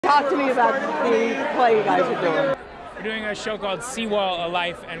talk to me about the play you guys are doing. We're doing a show called Seawall: A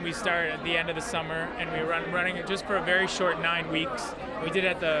Life, and we start at the end of the summer, and we're running it just for a very short 9 weeks. We did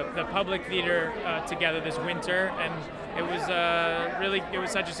it at the Public Theater together this winter, and it was it was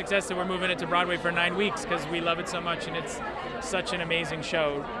such a success that we're moving it to Broadway for 9 weeks because we love it so much, and it's such an amazing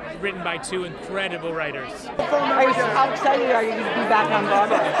show, written by 2 incredible writers. How excited are you to be back on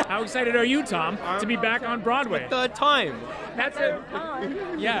Broadway? How excited are you, Tom, to be back on Broadway? Third time. That's it.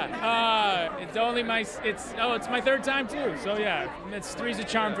 Yeah. It's only my it's my 3rd time too. So yeah, it's 3's a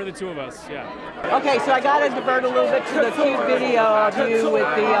charm for the 2 of us. Yeah. Okay, so I got to divert a little bit to the cute video of you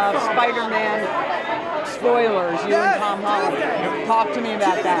with the Spider-Man spoilers, you and Tom Holland. Talk to me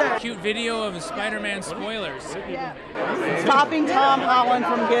about that. Cute video of Spider-Man spoilers. Stopping Tom Holland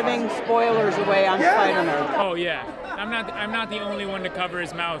from giving spoilers away on Spider-Man. Oh yeah. I'm not the only one to cover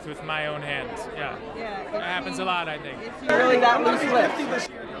his mouth with my own hands. Yeah. That happens a lot, I think. Is he really that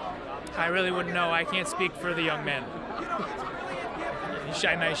loose-lipped? I really wouldn't know. I can't speak for the young man.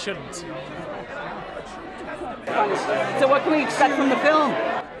 And I shouldn't. So what can we expect from the film?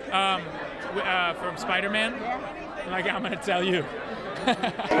 From Spider-Man? Like, I'm going to tell you.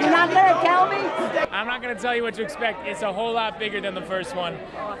 You're not going to tell me? I'm not going to tell you what to expect. It's a whole lot bigger than the first one,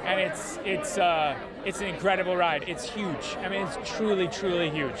 and it's an incredible ride. It's huge. I mean, it's truly, truly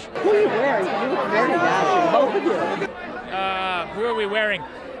huge. Who are you wearing? You look very dashing, both of you. Who are we wearing?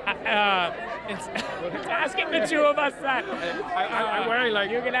 It's asking the 2 of us that. I'm wearing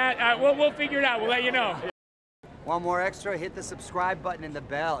like you can add. We'll figure it out. We'll let you know. Want more extra? Hit the subscribe button and the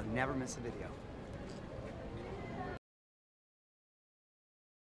bell and never miss a video.